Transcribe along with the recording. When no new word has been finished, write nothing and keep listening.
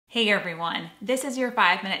Hey everyone, this is your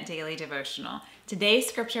 5-minute daily devotional. Today's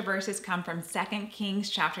scripture verses come from 2 Kings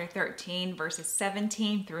chapter 13, verses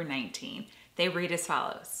 17 through 19. They read as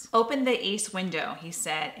follows. "Open the east window," he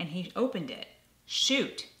said, and he opened it.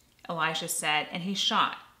 "Shoot," Elisha said, and he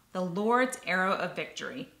shot. "The Lord's arrow of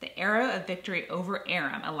victory, the arrow of victory over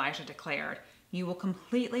Aram," Elisha declared. "You will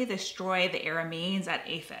completely destroy the Arameans at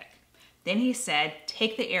Aphek." Then he said,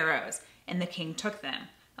 "Take the arrows," and the king took them.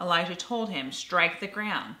 Elijah told him, "Strike the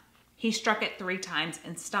ground." He struck it 3 times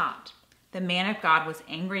and stopped. The man of God was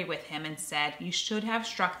angry with him and said, "You should have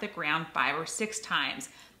struck the ground 5 or 6 times.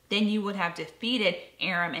 Then you would have defeated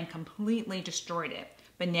Aram and completely destroyed it.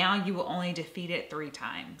 But now you will only defeat it 3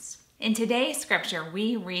 times. In today's scripture,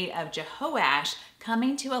 we read of Jehoash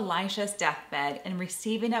coming to Elisha's deathbed and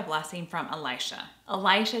receiving a blessing from Elisha.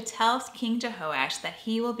 Elisha tells King Jehoash that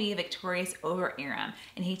he will be victorious over Aram,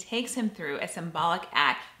 and he takes him through a symbolic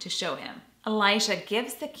act to show him. Elisha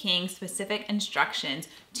gives the king specific instructions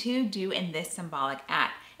to do in this symbolic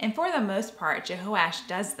act, and for the most part, Jehoash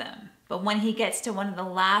does them. But when he gets to one of the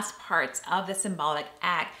last parts of the symbolic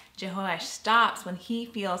act, Jehoash stops when he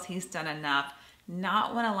feels he's done enough,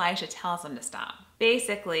 not when Elisha tells him to stop.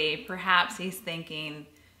 Basically, perhaps he's thinking,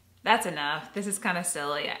 that's enough, this is kind of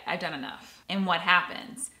silly, I've done enough. And what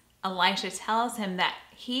happens? Elisha tells him that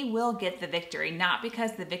he will get the victory, not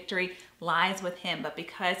because the victory lies with him, but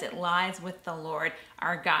because it lies with the Lord,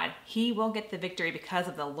 our God. He will get the victory because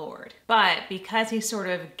of the Lord. But because he sort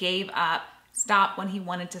of gave up, stopped when he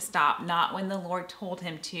wanted to stop, not when the Lord told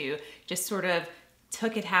him to, just sort of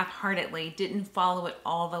took it half-heartedly, didn't follow it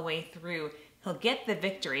all the way through, he'll get the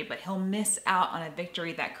victory, but he'll miss out on a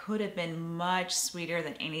victory that could have been much sweeter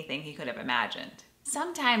than anything he could have imagined.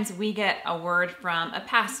 Sometimes we get a word from a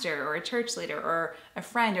pastor or a church leader or a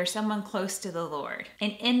friend or someone close to the Lord.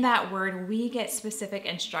 And in that word, we get specific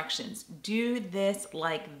instructions. Do this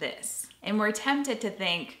like this. And we're tempted to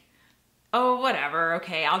think, oh, whatever,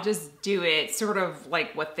 okay, I'll just do it sort of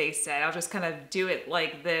like what they said. I'll just kind of do it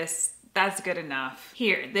like this. That's good enough.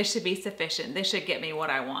 Here, this should be sufficient. This should get me what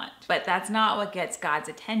I want. But that's not what gets God's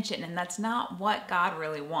attention, and that's not what God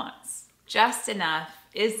really wants. Just enough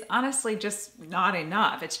is honestly just not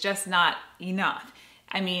enough. It's just not enough.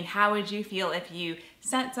 I mean, how would you feel if you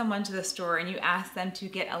sent someone to the store and you asked them to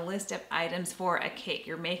get a list of items for a cake?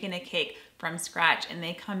 You're making a cake from scratch and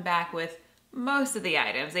they come back with most of the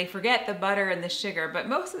items. They forget the butter and the sugar, but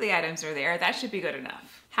most of the items are there. That should be good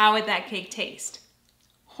enough. How would that cake taste?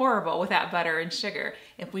 Horrible without butter and sugar.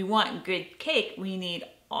 If we want good cake, we need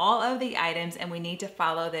all of the items and we need to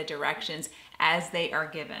follow the directions as they are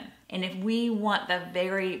given. And if we want the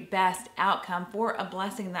very best outcome for a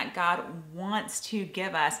blessing that God wants to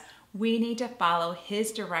give us, we need to follow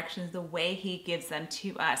His directions the way He gives them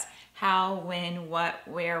to us. How, when, what,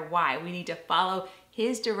 where, why. We need to follow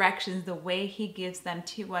His directions the way He gives them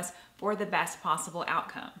to us for the best possible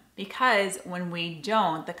outcome. Because when we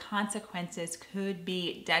don't, the consequences could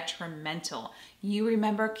be detrimental. You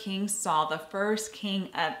remember King Saul, the first king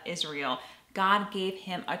of Israel. God gave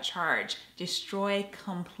him a charge: destroy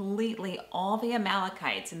completely all the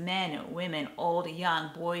Amalekites, men, women, old, young,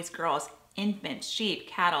 boys, girls, infants, sheep,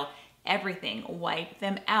 cattle, everything. Wipe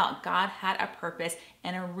them out. God had a purpose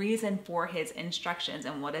and a reason for his instructions.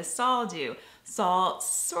 And what does Saul do? Saul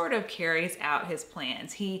sort of carries out his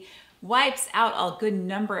plans. He wipes out a good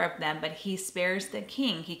number of them, but he spares the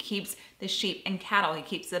king. He keeps the sheep and cattle. He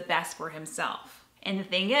keeps the best for himself. And the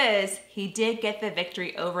thing is, he did get the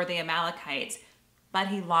victory over the Amalekites, but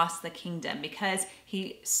he lost the kingdom because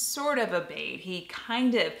he sort of obeyed. He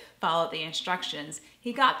kind of followed the instructions.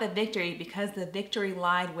 He got the victory because the victory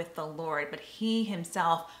lied with the Lord, but he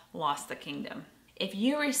himself lost the kingdom. If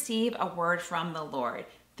you receive a word from the Lord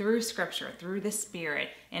through scripture, through the Spirit,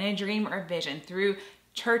 in a dream or vision, through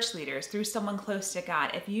church leaders, through someone close to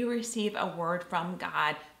God, if you receive a word from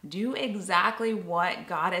God, do exactly what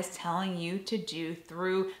God is telling you to do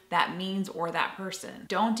through that means or that person.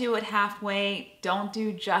 Don't do it halfway. Don't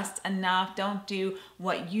do just enough. Don't do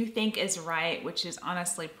what you think is right, which is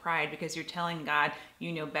honestly pride because you're telling God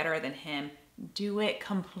you know better than Him. Do it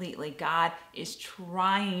completely. God is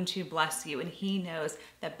trying to bless you, and He knows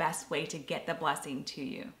the best way to get the blessing to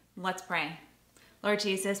you. Let's pray. Lord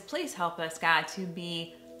Jesus, please help us, God, to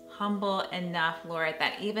be humble enough, Lord,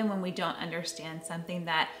 that even when we don't understand something,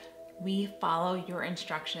 that we follow your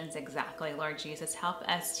instructions exactly, Lord Jesus. Help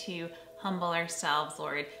us to humble ourselves,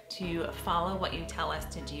 Lord, to follow what you tell us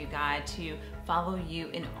to do, God, to follow you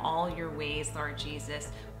in all your ways, Lord Jesus.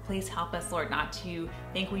 Please help us, Lord, not to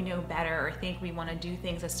think we know better or think we want to do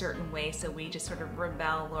things a certain way, so we just sort of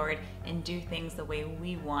rebel, Lord, and do things the way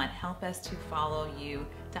we want. Help us to follow you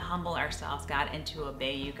to humble ourselves, God, and to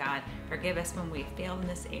obey you, God. Forgive us when we failed in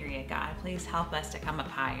this area, God. Please help us to come up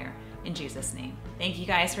higher. In Jesus' name. Thank you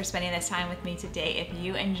guys for spending this time with me today. If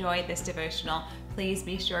you enjoyed this devotional, please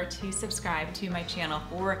be sure to subscribe to my channel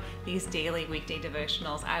for these daily weekday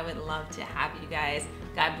devotionals. I would love to have you guys.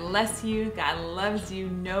 God bless you. God loves you.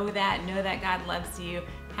 Know that God loves you.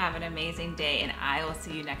 Have an amazing day, and I will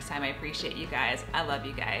see you next time. I appreciate you guys. I love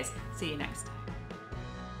you guys. See you next time.